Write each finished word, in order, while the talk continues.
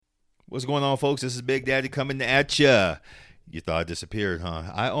What's going on, folks? This is Big Daddy coming at ya. You thought I disappeared, huh?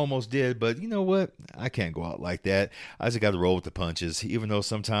 I almost did, but you know what? I can't go out like that. I just got to roll with the punches, even though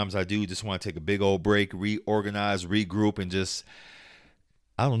sometimes I do just want to take a big old break, reorganize, regroup, and just,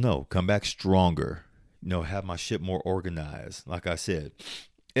 I don't know, come back stronger. Have my shit more organized. Like I said,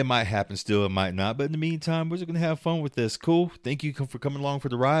 it might happen still, it might not. But in the meantime, we're just going to have fun with this. Cool. Thank you for coming along for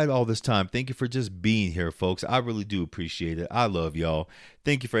the ride all this time. Thank you for just being here, folks. I really do appreciate it. I love y'all.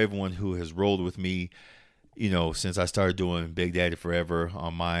 Thank you for everyone who has rolled with me, since I started doing Big Daddy Forever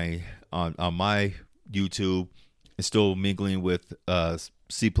on my YouTube, and still mingling with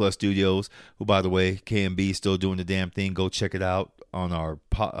C Plus Studios, who, by the way, KMB still doing the damn thing. Go check it out on our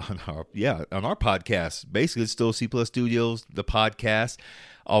podcast. Basically, it's still C Plus Studios, the podcast,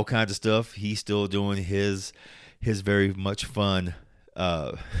 all kinds of stuff. He's still doing his very much fun.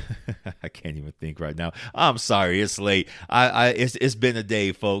 I can't even think right now. I'm sorry, it's late. It's been a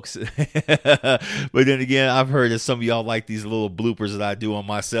day, folks. But then again, I've heard that some of y'all like these little bloopers that I do on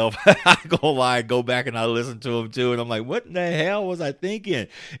myself. I go back and I listen to them too, and I'm like, what in the hell was I thinking?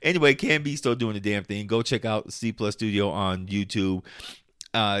 Anyway, Can Be still doing the damn thing. Go check out C Plus Studio on YouTube.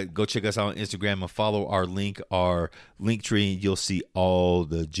 Go check us out on Instagram and follow our link tree. You'll see all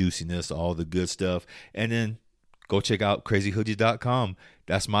the juiciness, all the good stuff, and then go check out crazyhoodies.com.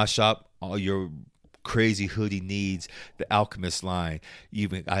 That's my shop. All your crazy hoodie needs, the Alchemist line.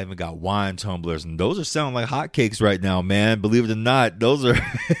 I even got wine tumblers, and those are selling like hotcakes right now, man. Believe it or not, those are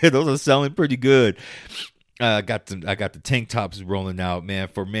those are selling pretty good. I got the tank tops rolling out, man,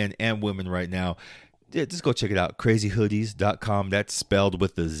 for men and women right now. Yeah, just go check it out. Crazyhoodies.com. That's spelled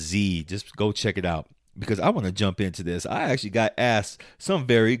with a Z. Just go check it out, because I want to jump into this. I actually got asked some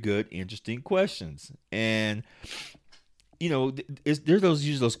very good, interesting questions. And, there's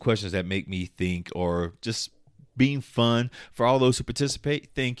usually those questions that make me think, or just being fun. For all those who participate,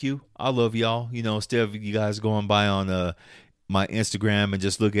 thank you. I love y'all. Instead of you guys going by on my Instagram and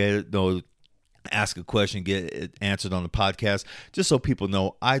just look at it, ask a question, get it answered on the podcast, just so people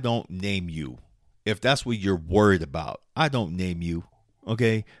know I don't name you. If that's what you're worried about, I don't name you.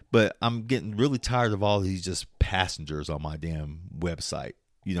 Okay, but I'm getting really tired of all these just passengers on my damn website,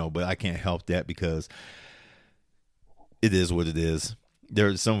 but I can't help that, because it is what it is.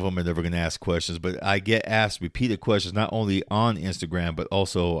 Some of them are never going to ask questions, but I get asked repeated questions, not only on Instagram, but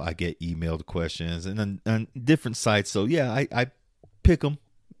also I get emailed questions and on different sites. So yeah, I pick them.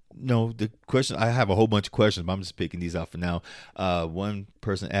 The question, I have a whole bunch of questions, but I'm just picking these out for now. One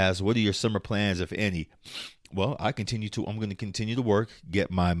person asked, what are your summer plans, if any? Well, I'm going to continue to work,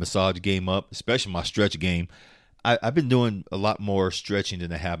 get my massage game up, especially my stretch game. I've been doing a lot more stretching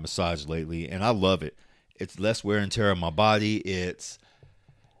than I have massage lately, and I love it. It's less wear and tear on my body. It's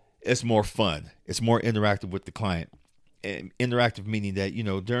more fun. It's more interactive with the client. And interactive meaning that,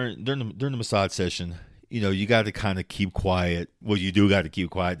 during the massage session, you got to kind of keep quiet. Well, you do got to keep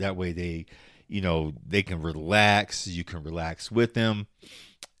quiet. That way they can relax. You can relax with them.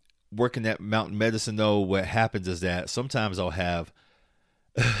 Working at Mountain Medicine, though, what happens is that sometimes I'll have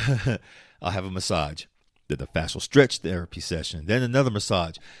a massage, then a fascial stretch therapy session, then another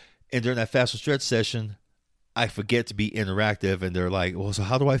massage. And during that fascial stretch session, I forget to be interactive, and they're like, well, so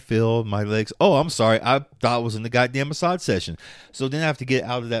how do I feel my legs? Oh, I'm sorry. I thought I was in the goddamn massage session. So then I have to get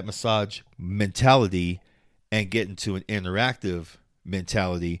out of that massage mentality and get into an interactive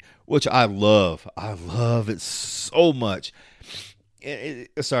mentality, which I love. I love it so much.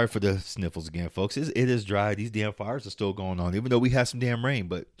 Sorry for the sniffles again, folks. It is dry. These damn fires are still going on, even though we had some damn rain,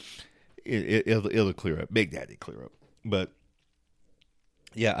 but it'll clear up. Big Daddy clear up. But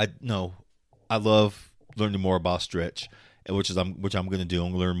yeah, I love learning more about stretch, which I'm going to do.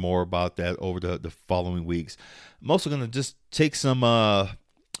 I'm going to learn more about that over the following weeks. I'm also going to just take some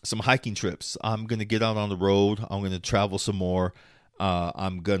hiking trips. I'm going to get out on the road. I'm going to travel some more.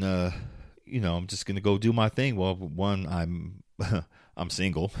 I'm just going to go do my thing. Well, one, I'm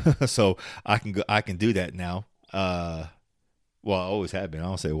single, so I can do that now. Well, I always have been. I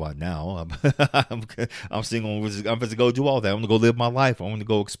don't say why now. I'm single. I'm going to go do all that. I'm going to go live my life. I'm going to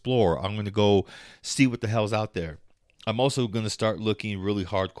go explore. I'm going to go see what the hell's out there. I'm also going to start looking really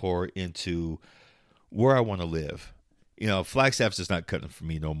hardcore into where I want to live. Flagstaff's just not cutting for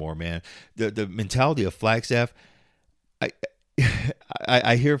me no more, man. The mentality of Flagstaff,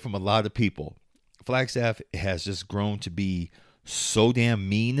 I hear from a lot of people. Flagstaff has just grown to be so damn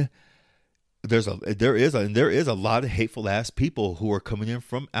mean. There is a lot of hateful ass people who are coming in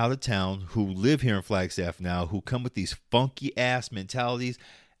from out of town who live here in Flagstaff now, who come with these funky ass mentalities.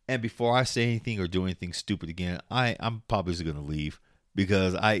 And before I say anything or do anything stupid again, I'm probably just gonna leave,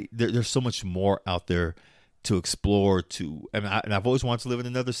 because there's so much more out there to explore, and I've always wanted to live in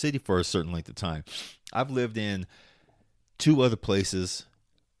another city for a certain length of time. I've lived in 2 other places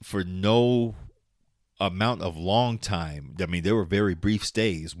for no amount of long time. I mean, they were very brief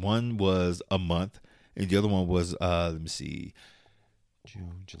stays. One was a month, and the other one was let me see,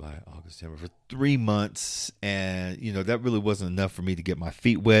 June, July, August, September, for 3 months, and that really wasn't enough for me to get my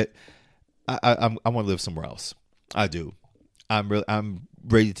feet wet. I want to live somewhere else. I do. I'm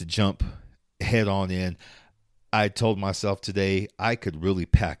ready to jump head on in. I told myself today I could really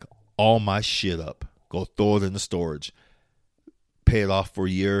pack all my shit up, go throw it in the storage, pay it off for a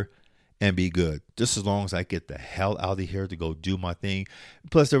year, and be good. Just as long as I get the hell out of here to go do my thing.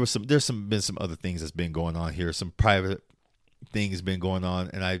 Plus, there's been some other things that's been going on here. Some private things been going on,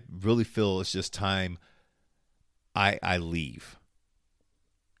 and I really feel it's just time I leave.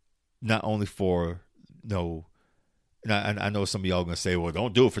 Not only for and I know some of y'all are going to say, well,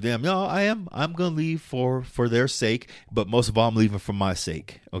 don't do it for them. No, I'm going to leave for their sake, but most of all, I'm leaving for my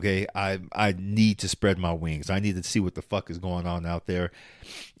sake. Okay. I need to spread my wings. I need to see what the fuck is going on out there.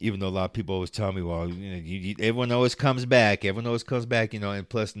 Even though a lot of people always tell me, well, everyone always comes back. Everyone always comes back, and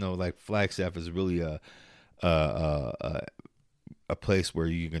plus, like Flagstaff is really a place where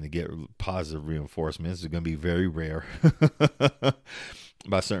you're going to get positive reinforcements. It's going to be very rare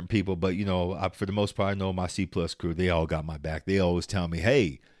by certain people, but for the most part, I know my C Plus crew, they all got my back. They always tell me,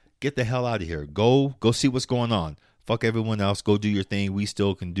 hey, get the hell out of here. Go see what's going on. Fuck everyone else. Go do your thing. We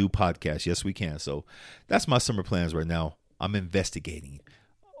still can do podcasts. Yes, we can. So that's my summer plans right now. I'm investigating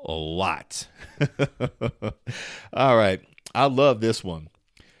a lot. All right. I love this one.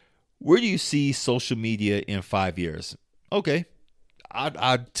 Where do you see social media in 5 years? Okay.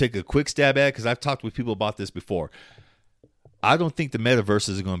 I'd take a quick stab at it because I've talked with people about this before. I don't think the metaverse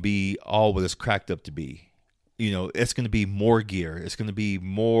is going to be all what it's cracked up to be. It's going to be more gear. It's going to be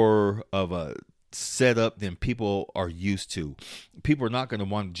more of a setup than people are used to. People are not going to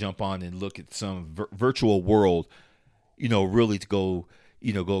want to jump on and look at some virtual world, really to go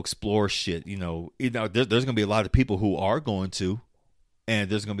explore shit. There's going to be a lot of people who are going to,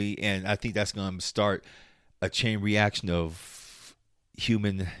 and I think that's going to start a chain reaction of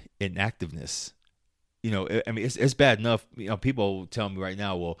human inactiveness. It's bad enough. People tell me right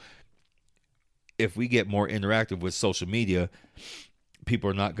now, well, if we get more interactive with social media, people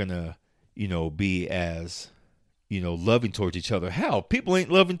are not gonna, be as, loving towards each other. Hell, people ain't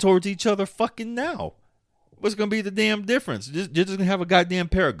loving towards each other fucking now. What's gonna be the damn difference? They're just gonna have a goddamn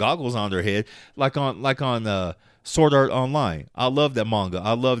pair of goggles on their head, like on Sword Art Online. I love that manga.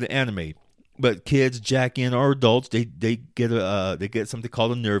 I love the anime. But kids, jack in, or adults, they get something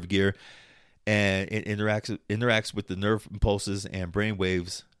called a nerve gear. And it interacts with the nerve impulses and brain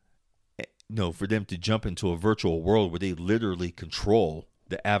waves, for them to jump into a virtual world where they literally control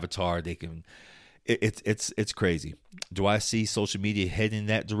the avatar. They can, it's crazy. Do I see social media heading in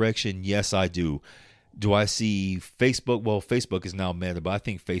that direction? Yes, I do. Do I see Facebook? Well, Facebook is now Meta, but I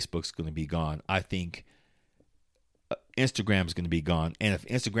think Facebook's going to be gone. I think Instagram is going to be gone. And if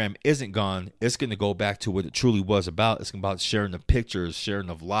Instagram isn't gone, it's going to go back to what it truly was about. It's about sharing the pictures, sharing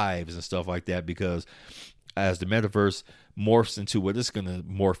of lives and stuff like that, because as the metaverse morphs into what it's going to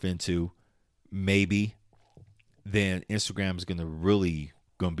morph into, maybe, then Instagram is going to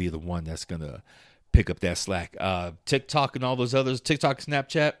be the one that's going to pick up that slack. TikTok and all those others, TikTok,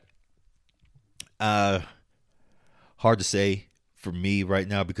 Snapchat, hard to say for me right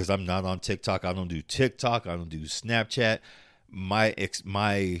now because I'm not on TikTok. I don't do TikTok. I don't do Snapchat. My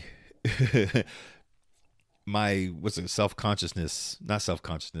what's it?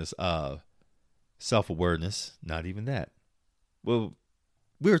 Self-awareness. Not even that. Well,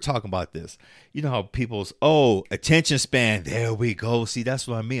 we were talking about this. You know how people's attention span. There we go. See, that's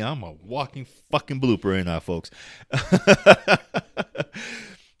what I mean. I'm a walking fucking blooper in that, folks.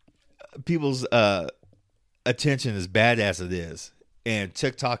 People's attention is bad as it is, and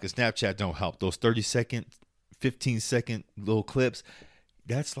TikTok and Snapchat don't help. Those 30-second, 15-second little clips,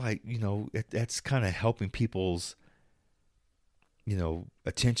 that's like, that's kind of helping people's,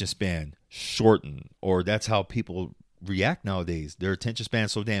 attention span shorten, or that's how people react nowadays. Their attention span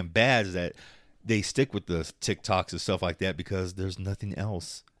is so damn bad that they stick with the TikToks and stuff like that because there's nothing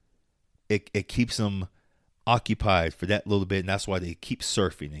else. It keeps them occupied for that little bit, and that's why they keep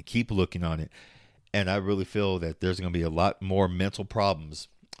surfing and keep looking on it. And I really feel that there's going to be a lot more mental problems,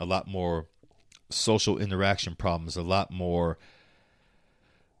 a lot more social interaction problems, a lot more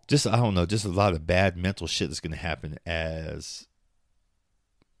just a lot of bad mental shit that's going to happen as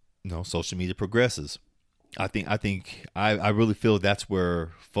social media progresses. I really feel that's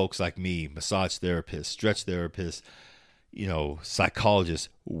where folks like me, massage therapists, stretch therapists, psychologists,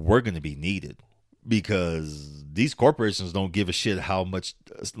 we're going to be needed. because these corporations don't give a shit how much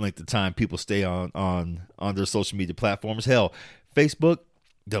length of time people stay on their social media platforms. Hell, Facebook,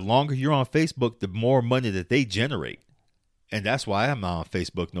 the longer you're on Facebook, the more money that they generate. And that's why I'm not on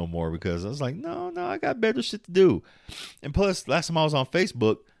Facebook no more, because I was like, no, I got better shit to do. And plus, last time I was on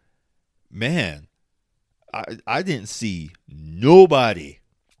Facebook, man, I didn't see nobody.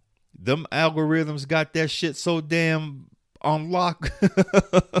 Them algorithms got that shit so damn on lock.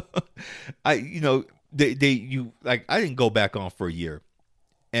 I didn't go back on for a year.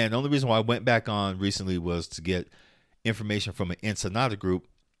 And the only reason why I went back on recently was to get information from an Ensenada group.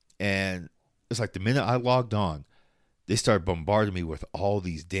 And it's like the minute I logged on, they started bombarding me with all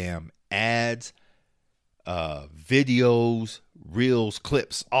these damn ads, videos, reels,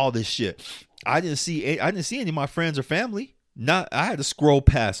 clips, all this shit. I didn't see any of my friends or family. I had to scroll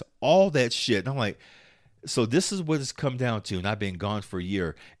past all that shit. And I'm like, so this is what it's come down to. And I've been gone for a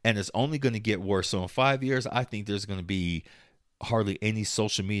year, and it's only going to get worse. So in 5 years, I think there's going to be hardly any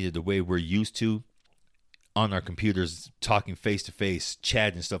social media the way we're used to on our computers, talking face to face,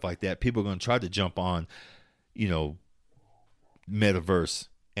 chatting and stuff like that. People are going to try to jump on, metaverse,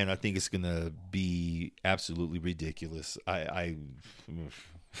 and I think it's going to be absolutely ridiculous. But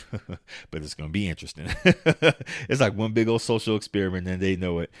it's going to be interesting. It's like one big old social experiment, and they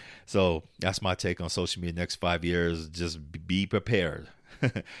know it. So that's my take on social media next 5 years. Just be prepared.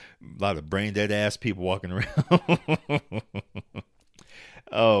 A lot of brain dead ass people walking around.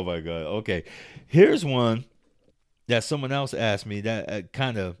 Oh my God. Okay. Here's one that someone else asked me that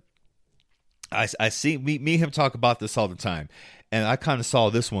kind of, I see me and him talk about this all the time, and I kind of saw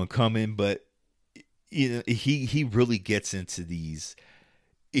this one coming, but he really gets into these.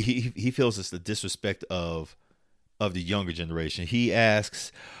 He feels it's the disrespect of the younger generation. He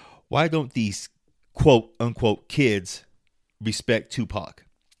asks, why don't these quote unquote kids respect Tupac?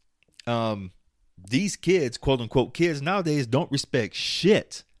 These kids, quote unquote kids nowadays, don't respect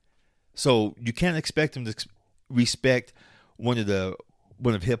shit. So you can't expect them to respect one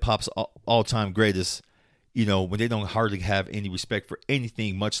of hip hop's all time greatest, when they don't hardly have any respect for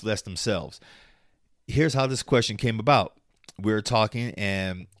anything, much less themselves. Here's how this question came about. We were talking,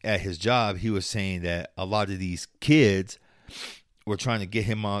 and at his job, he was saying that a lot of these kids were trying to get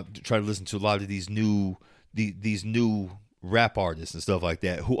him on to try to listen to a lot of these new rap artists and stuff like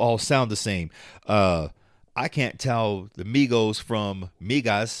that, who all sound the same. I can't tell the Migos from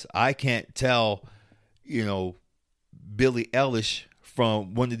Migas. I can't tell, Billie Eilish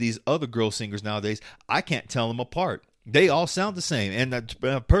from one of these other girl singers nowadays. I can't tell them apart. They all sound the same.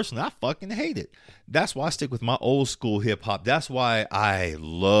 And personally, I fucking hate it. That's why I stick with my old school hip hop. That's why I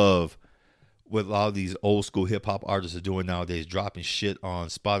love what a lot of these old school hip hop artists are doing nowadays, dropping shit on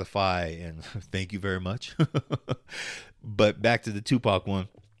Spotify. And thank you very much. But back to the Tupac one.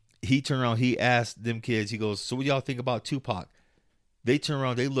 He turned around, he asked them kids, he goes, so what do y'all think about Tupac? They turned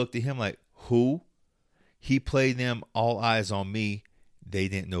around, they looked at him like, who? He played them All Eyes on Me. They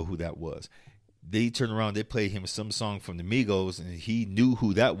didn't know who that was. They turned around, they played him some song from the Migos, and he knew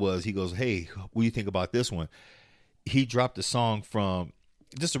who that was. He goes, hey, what do you think about this one? He dropped a song from,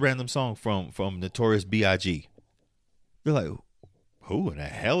 just a random song from Notorious B.I.G. They're like, who in the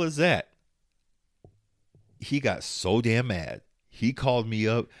hell is that? He got so damn mad. He called me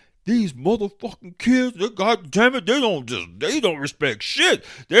up. These motherfucking kids, God damn it, they don't respect shit.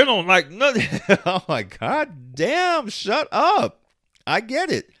 They don't like nothing. I'm like, God damn, shut up. I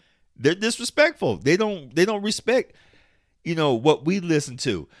get it. They're disrespectful. They don't respect, what we listen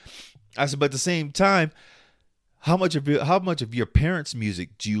to. I said, but at the same time, how much of your parents'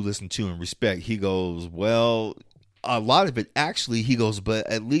 music do you listen to and respect? He goes, well, a lot of it actually. He goes, but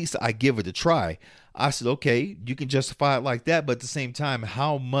at least I give it a try. I said, okay, you can justify it like that, but at the same time,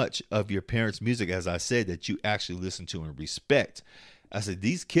 how much of your parents' music, as I said, that you actually listen to and respect? I said,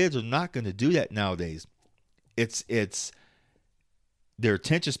 these kids are not going to do that nowadays. It's their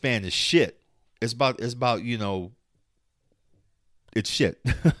attention span is shit. It's about it's shit.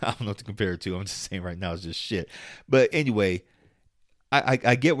 I don't know what to compare it to. I'm just saying right now it's just shit. But anyway,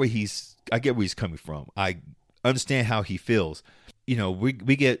 I get where he's coming from. I understand how he feels.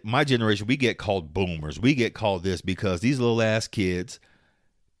 We get, my generation, we get called boomers. We get called this because these little ass kids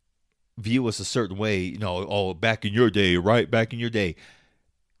view us a certain way. Oh, back in your day, right? Back in your day.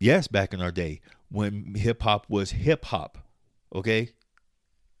 Yes, back in our day when hip hop was hip hop. Okay.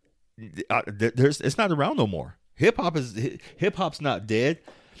 It's not around no more. Hip hop's not dead.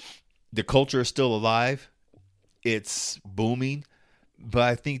 The culture is still alive. It's booming, but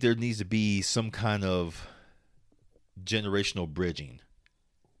I think there needs to be some kind of generational bridging.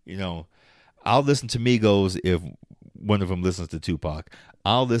 I'll listen to Migos if one of them listens to Tupac.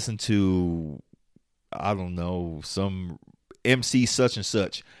 I'll listen to I don't know, some MC such and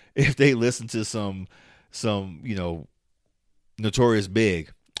such, if they listen to some Notorious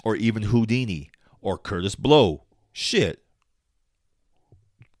Big, or even Houdini, or Curtis Blow, shit,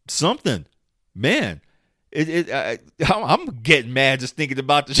 something, man. I'm getting mad just thinking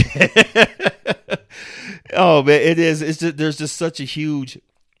about the shit. Oh man, it is. It's just, there's just such a huge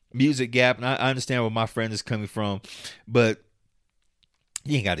music gap, and I understand where my friend is coming from, but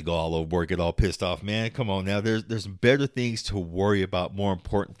you ain't got to go all over work, get all pissed off, man. Come on now. There's better things to worry about, more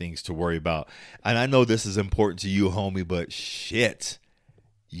important things to worry about. And I know this is important to you, homie, but shit,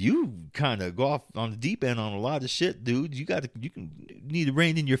 you kind of go off on the deep end on a lot of shit, dude. You need to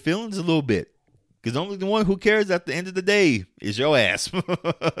rein in your feelings a little bit. Because only the one who cares at the end of the day is your ass.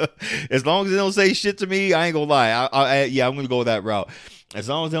 As long as they don't say shit to me, I ain't gonna lie. I'm gonna go that route. As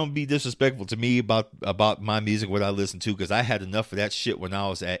long as they don't be disrespectful to me about my music, what I listen to, because I had enough of that shit when I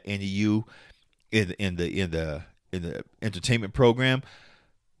was at NEU in the entertainment program.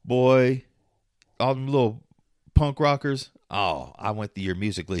 Boy, all them little punk rockers. Oh, I went through your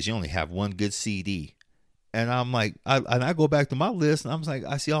music list. You only have one good CD. And I'm like, I go back to my list, and I'm like,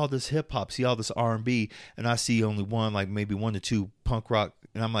 I see all this hip hop, see all this R&B, and I see only one, like maybe 1 to 2 punk rock.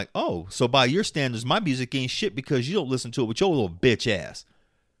 And I'm like, oh, so by your standards, my music ain't shit because you don't listen to it with your little bitch ass.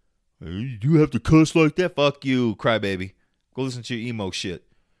 You have to cuss like that? Fuck you, crybaby. Go listen to your emo shit.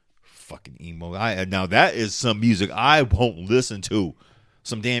 Fucking emo. Now that is some music I won't listen to.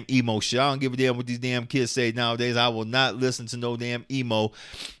 Some damn emo shit. I don't give a damn what these damn kids say nowadays. I will not listen to no damn emo.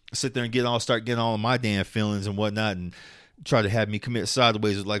 Sit there and start getting all of my damn feelings and whatnot, and try to have me commit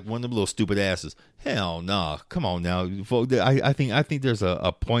sideways like one of them little stupid asses. Hell nah. Come on now. I think there's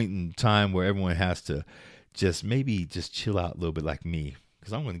a point in time where everyone has to just chill out a little bit like me.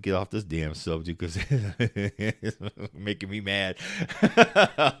 Because I'm going to get off this damn subject because it's making me mad.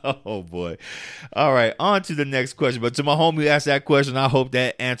 Oh, boy. All right, on to the next question. But to my homie who asked that question, I hope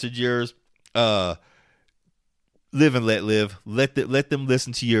that answered yours. Live and let live. Let them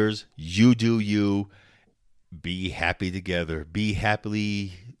listen to yours. You do you. Be happy together. Be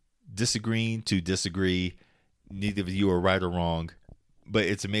happily disagreeing to disagree. Neither of you are right or wrong. But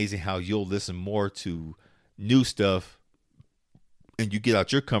it's amazing how you'll listen more to new stuff, and you get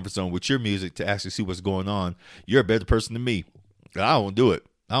out your comfort zone with your music to actually see what's going on. You're a better person than me. I don't do it.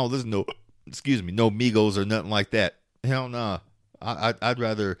 I don't listen to no Migos or nothing like that. Hell nah. I'd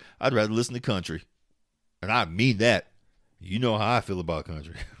rather listen to country. And I mean that. You know how I feel about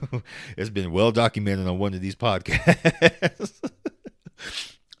country. It's been well documented on one of these podcasts.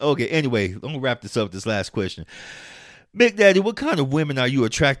 Okay, anyway, I'm going to wrap this up, this last question. Big Daddy, what kind of women are you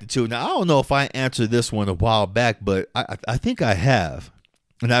attracted to? Now, I don't know if I answered this one a while back, but I think I have.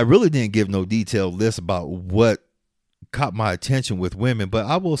 And I really didn't give no detailed list about what caught my attention with women, but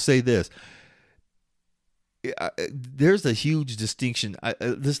I will say this. There's a huge distinction.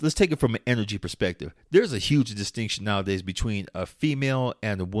 Let's take it from an energy perspective. There's a huge distinction nowadays between a female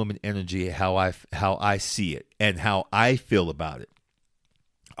and a woman energy, how I see it and how I feel about it.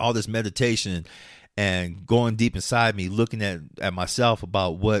 All this meditation and going deep inside me, looking at myself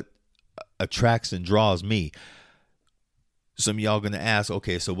about what attracts and draws me. Some of y'all going to ask,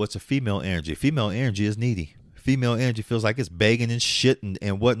 okay, so what's a female energy? Female energy is needy. Female energy feels like it's begging and shit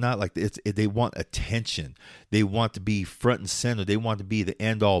and whatnot. Like they want attention. They want to be front and center. They want to be the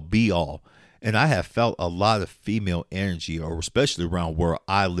end all be all. And I have felt a lot of female energy, or especially around where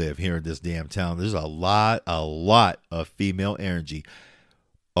I live here in this damn town. There's a lot of female energy.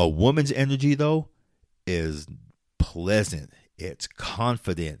 A woman's energy, though, is pleasant. It's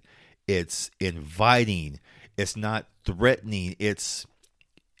confident. It's inviting. It's not threatening. It's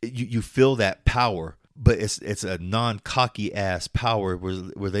you feel that power. But it's a non-cocky ass power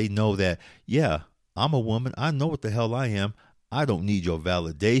where they know that, yeah, I'm a woman. I know what the hell I am. I don't need your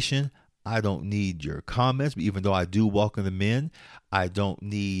validation. I don't need your comments. Even though I do welcome them in, I don't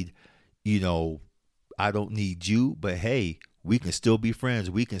need, I don't need you. But hey, we can still be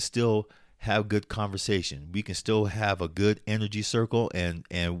friends. We can still have good conversation. We can still have a good energy circle,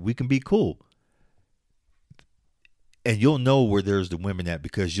 and we can be cool. And you'll know where there's the women at,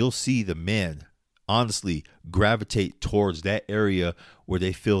 because you'll see the men honestly gravitate towards that area where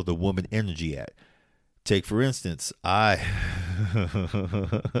they feel the woman energy at. Take, for instance, I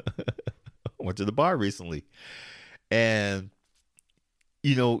went to the bar recently, and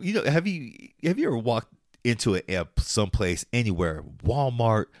have you ever walked into someplace, anywhere,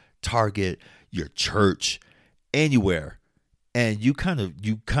 Walmart, Target, your church, anywhere, and you kind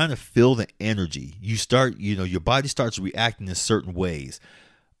of feel the energy. You start, your body starts reacting in certain ways.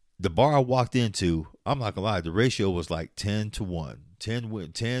 The bar I walked into, I'm not gonna lie, the ratio was like 10 to 1.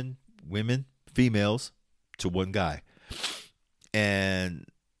 10 women, females to one guy. And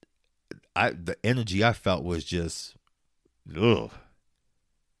the energy I felt was just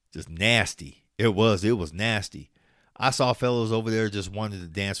nasty. It was nasty. I saw fellows over there just wanted to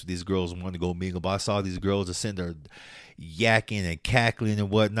dance with these girls and wanted to go mingle, but I saw these girls just sitting there yakking and cackling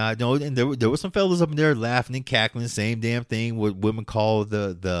and whatnot. No, and there were some fellas up in there laughing and cackling, same damn thing what women call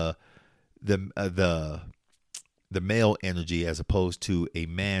the male energy as opposed to a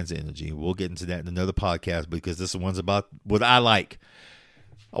man's energy. We'll get into that in another podcast because this one's about what I like.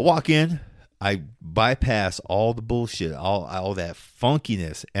 I walk in, I bypass all the bullshit, all that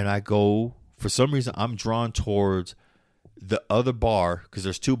funkiness, and I go, for some reason, I'm drawn towards the other bar because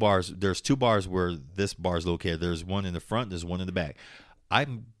there's two bars. There's two bars where this bar is located. There's one in the front, there's one in the back.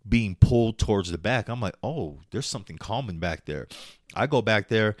 I'm being pulled towards the back. I'm like, oh, there's something calming back there. I go back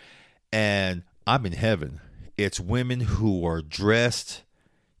there, and I'm in heaven. It's women who are dressed,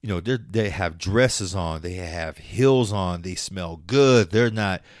 they have dresses on, they have heels on, they smell good, they're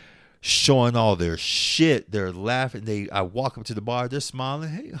not showing all their shit, they're laughing. I walk up to the bar, they're smiling.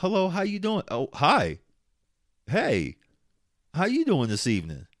 Hey, hello, how you doing? Oh, hi. Hey, how you doing this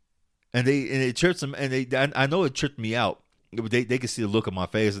evening? And it trips them, and I know it tripped me out. They could see the look on my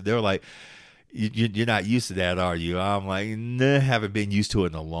face, and they're like, you're not used to that, are you? I'm like, nah, haven't been used to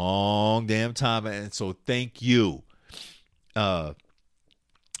it in a long damn time. And so thank you. I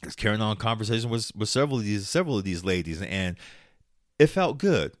was carrying on conversation with several of these ladies, and it felt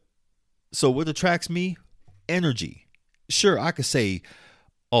good. So what attracts me? Energy. Sure, I could say,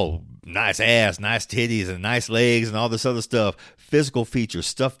 oh, nice ass, nice titties, and nice legs, and all this other stuff. Physical features,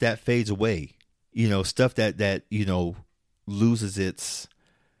 stuff that fades away. Stuff that loses its...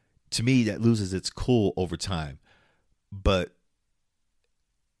 To me, that loses its cool over time. But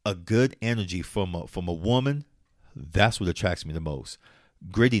a good energy from a woman, that's what attracts me the most.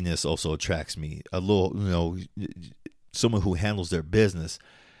 Grittiness also attracts me. A little, someone who handles their business.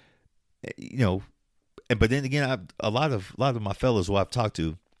 But then again, a lot of my fellows who I've talked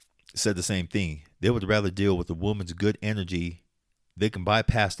to said the same thing. They would rather deal with a woman's good energy. They can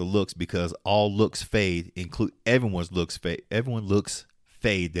bypass the looks because all looks fade. Everyone's looks fade. Everyone looks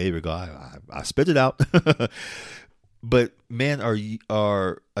fade. There we go. I spit it out. But men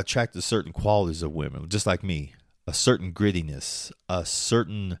are attracted to certain qualities of women, just like me. A certain grittiness, a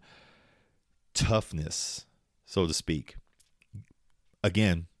certain toughness, so to speak.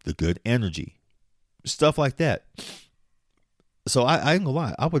 Again, the good energy. Stuff like that. So I ain't gonna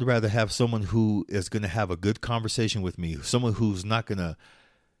lie. I would rather have someone who is gonna have a good conversation with me. Someone who's not gonna,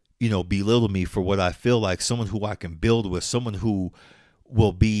 belittle me for what I feel like. Someone who I can build with. Someone who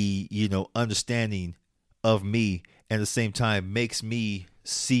will be, understanding of me, and at the same time makes me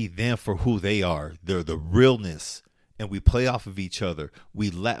see them for who they are. They're the realness, and we play off of each other. We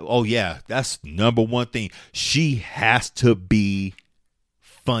laugh. Oh yeah, that's number one thing. She has to be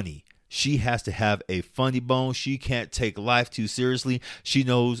funny. She has to have a funny bone. She can't take life too seriously. She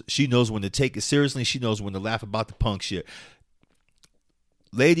knows when to take it seriously. She knows when to laugh about the punk shit.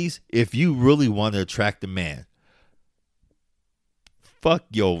 Ladies, if you really want to attract a man, fuck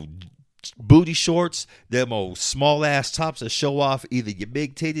your booty shorts, them old small ass tops that show off either your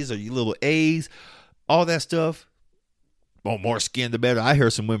big titties or your little A's, all that stuff. Oh, more skin the better. I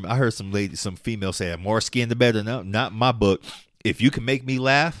heard some females say more skin the better. No, not in my book. If you can make me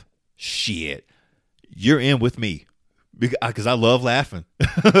laugh, shit, you're in with me because I love laughing.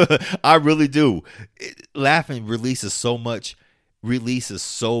 I really do. Laughing releases so much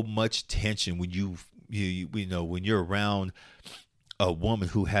tension when when you're around a woman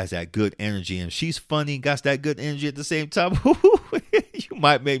who has that good energy, and she's funny and got that good energy at the same time. You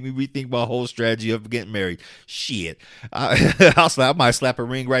might make me rethink my whole strategy of getting married. Shit, I might slap a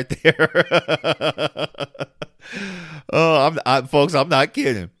ring right there. Folks, I'm not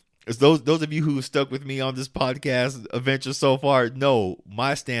kidding. It's those of you who stuck with me on this podcast adventure so far know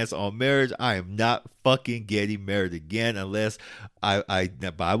my stance on marriage. I am not fucking getting married again unless but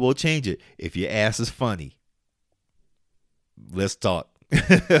I will change it if your ass is funny. Let's talk.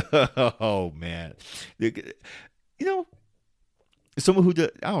 Oh man, someone who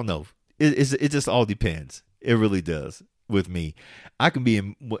I don't know. It just all depends. It really does with me. I can be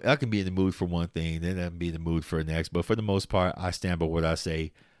in the mood for one thing, then I can be in the mood for the next. But for the most part, I stand by what I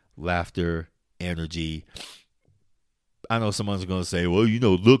say. Laughter, energy. I know someone's going to say, well,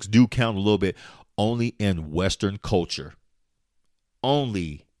 looks do count a little bit. Only in Western culture.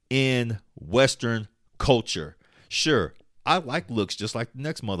 Only in Western culture. Sure, I like looks just like the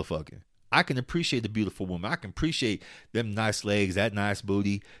next motherfucker. I can appreciate the beautiful woman. I can appreciate them nice legs, that nice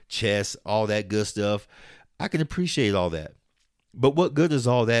booty, chest, all that good stuff. I can appreciate all that. But what good is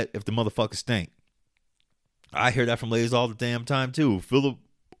all that if the motherfucker stink? I hear that from ladies all the damn time too. Philip,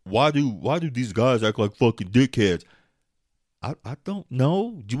 why do these guys act like fucking dickheads? I don't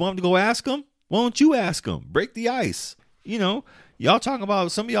know. Do you want me to go ask them? Why don't you ask them? Break the ice. You know, y'all talking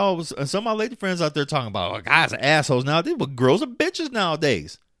about some of my lady friends out there talking about guys are assholes nowadays, but girls are bitches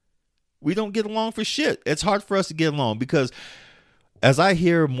nowadays. We don't get along for shit. It's hard for us to get along because as I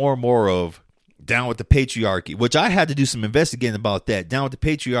hear more and more of down with the patriarchy, which I had to do some investigating about that, down with the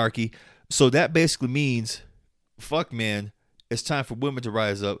patriarchy. So that basically means, fuck man, it's time for women to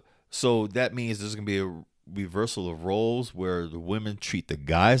rise up. So that means there's going to be a reversal of roles where the women treat the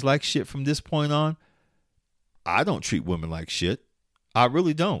guys like shit from this point on. I don't treat women like shit. I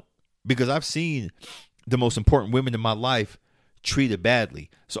really don't. Because I've seen the most important women in my life treated badly.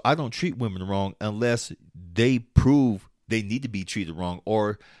 So I don't treat women wrong unless they prove they need to be treated wrong.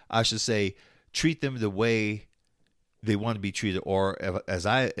 Or I should say, treat them the way they want to be treated. Or as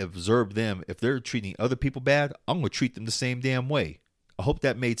I observe them, if they're treating other people bad, I'm going to treat them the same damn way. I hope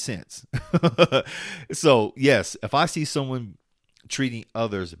that made sense. So, yes, if I see someone treating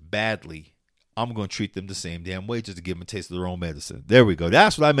others badly, I'm going to treat them the same damn way just to give them a taste of their own medicine. There we go.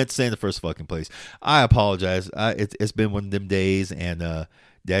 That's what I meant to say in the first fucking place. I apologize. It's been one of them days, and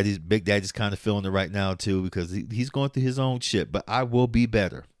Big Daddy's kind of feeling it right now, too, because he's going through his own shit. But I will be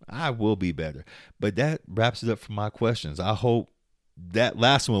better. I will be better. But that wraps it up for my questions. I hope that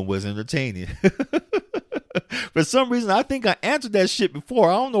last one was entertaining. For some reason, I think I answered that shit before.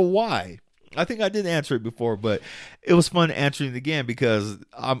 I don't know why. I think I did answer it before, but it was fun answering it again because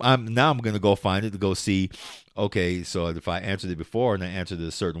I'm going to go find it to go see. Okay, so if I answered it before and I answered it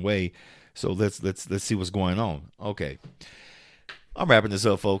a certain way, so let's see what's going on. Okay, I'm wrapping this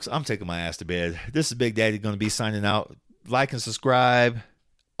up, folks. I'm taking my ass to bed. This is Big Daddy going to be signing out. Like and subscribe,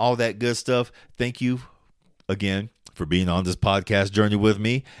 all that good stuff. Thank you again for being on this podcast journey with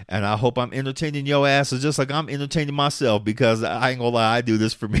me, and I hope I'm entertaining your asses just like I'm entertaining myself, because I ain't gonna lie, I do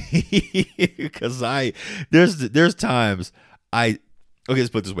this for me. Because there's times okay, let's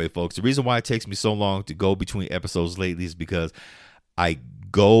put it this way, folks. The reason why it takes me so long to go between episodes lately is because I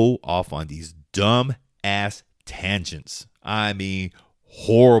go off on these dumb ass tangents. I mean,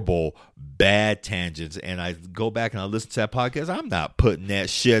 horrible, bad tangents, and I go back and I listen to that podcast. I'm not putting that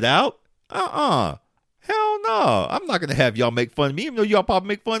shit out. Hell no. I'm not going to have y'all make fun of me, even though y'all probably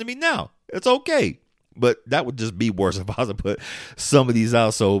make fun of me now. It's okay. But that would just be worse if I was to put some of these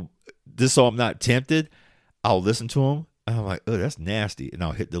out. So I'm not tempted, I'll listen to them. And I'm like, oh, that's nasty. And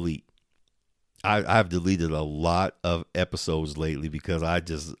I'll hit delete. I've deleted a lot of episodes lately because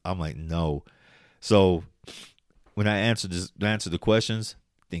I'm like, no. So when I answer the questions,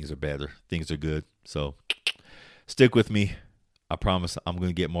 things are better. Things are good. So stick with me. I promise I'm going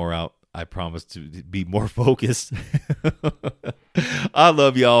to get more out. I promise to be more focused. I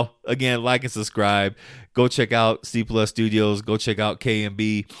love y'all. Again, like and subscribe. Go check out C Plus Studios. Go check out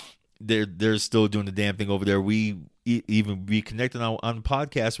KMB. They're still doing the damn thing over there. We even reconnected on the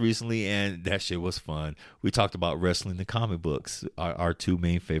podcast recently, and that shit was fun. We talked about wrestling and comic books, our two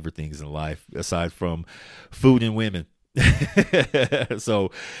main favorite things in life, aside from food and women.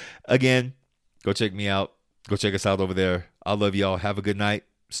 So, again, go check me out. Go check us out over there. I love y'all. Have a good night.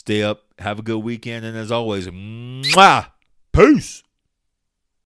 Stay up. Have a good weekend. And as always, mwah, peace.